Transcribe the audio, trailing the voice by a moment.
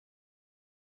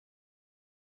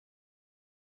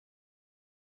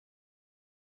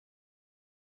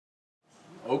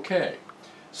Okay,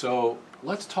 so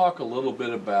let's talk a little bit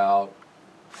about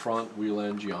front wheel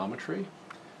end geometry.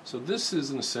 So this is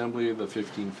an assembly of the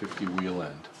 1550 wheel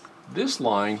end. This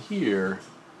line here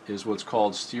is what's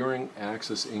called steering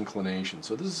axis inclination.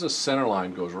 So this is a center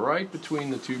line, goes right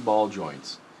between the two ball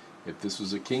joints. If this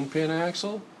was a kingpin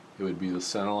axle, it would be the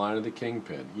center line of the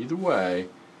kingpin. Either way,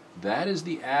 that is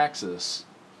the axis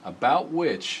about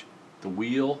which the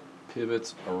wheel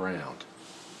pivots around.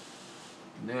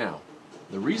 Now,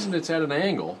 the reason it's at an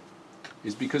angle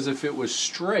is because if it was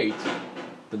straight,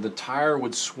 then the tire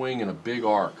would swing in a big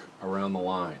arc around the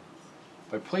line.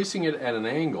 By placing it at an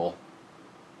angle,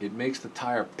 it makes the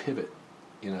tire pivot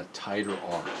in a tighter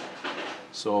arc.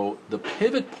 So the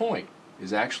pivot point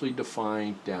is actually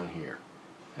defined down here.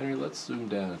 Henry, let's zoom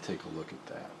down and take a look at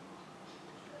that.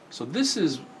 So this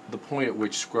is the point at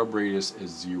which scrub radius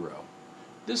is 0.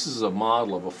 This is a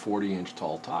model of a 40-inch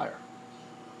tall tire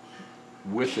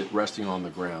with it resting on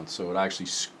the ground, so it actually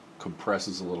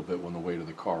compresses a little bit when the weight of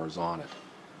the car is on it.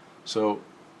 So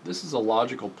this is a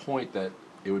logical point that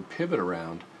it would pivot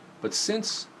around, but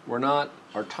since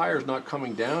our tire's not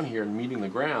coming down here and meeting the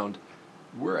ground,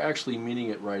 we're actually meeting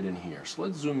it right in here. So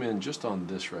let's zoom in just on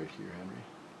this right here, Henry.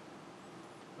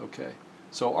 Okay,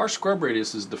 so our scrub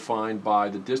radius is defined by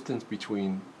the distance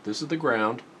between, this is the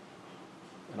ground,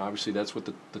 and obviously that's what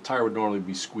the tire would normally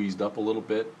be squeezed up a little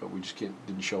bit, but we just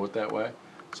didn't show it that way.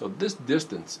 So this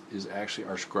distance is actually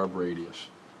our scrub radius.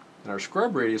 And our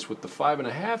scrub radius with the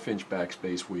 5.5-inch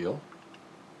backspace wheel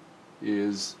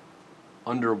is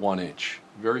under 1 inch,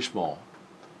 very small.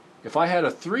 If I had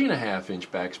a 3.5-inch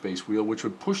backspace wheel, which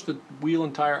would push the wheel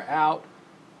and tire out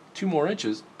 2 more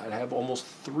inches, I'd have almost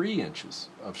 3 inches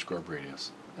of scrub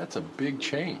radius. That's a big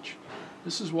change.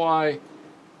 This is why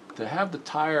to have the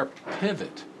tire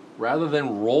pivot rather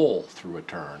than roll through a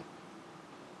turn,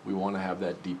 we want to have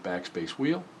that deep backspace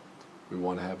wheel. We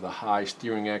want to have the high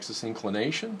steering axis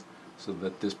inclination so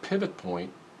that this pivot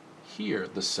point here,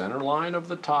 the center line of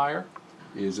the tire,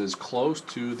 is as close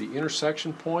to the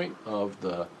intersection point of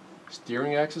the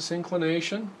steering axis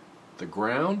inclination, the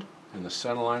ground, and the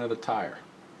center line of the tire.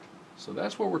 So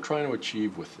that's what we're trying to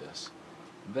achieve with this.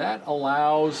 That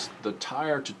allows the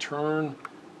tire to turn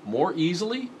more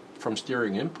easily from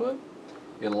steering input.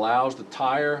 It allows the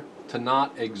tire to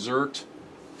not exert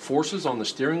forces on the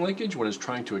steering linkage when it's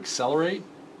trying to accelerate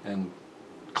and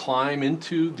climb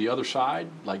into the other side,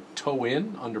 like toe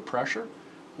in under pressure,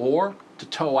 or to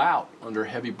toe out under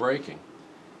heavy braking.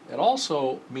 It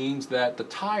also means that the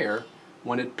tire,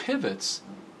 when it pivots,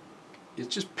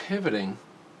 it's just pivoting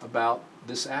about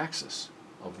this axis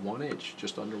of 1 inch,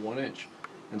 just under 1 inch.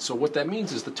 And so what that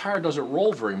means is the tire doesn't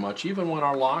roll very much even when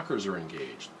our lockers are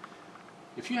engaged.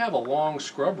 If you have a long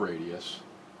scrub radius,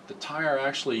 the tire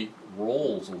actually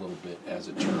rolls a little bit as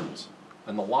it turns,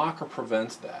 and the locker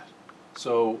prevents that.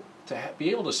 So to be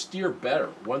able to steer better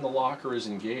when the locker is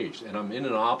engaged and I'm in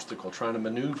an obstacle trying to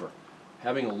maneuver,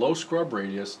 having a low scrub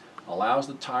radius allows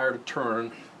the tire to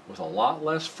turn with a lot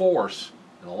less force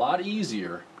and a lot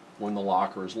easier when the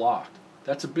locker is locked.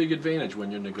 That's a big advantage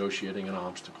when you're negotiating an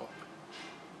obstacle.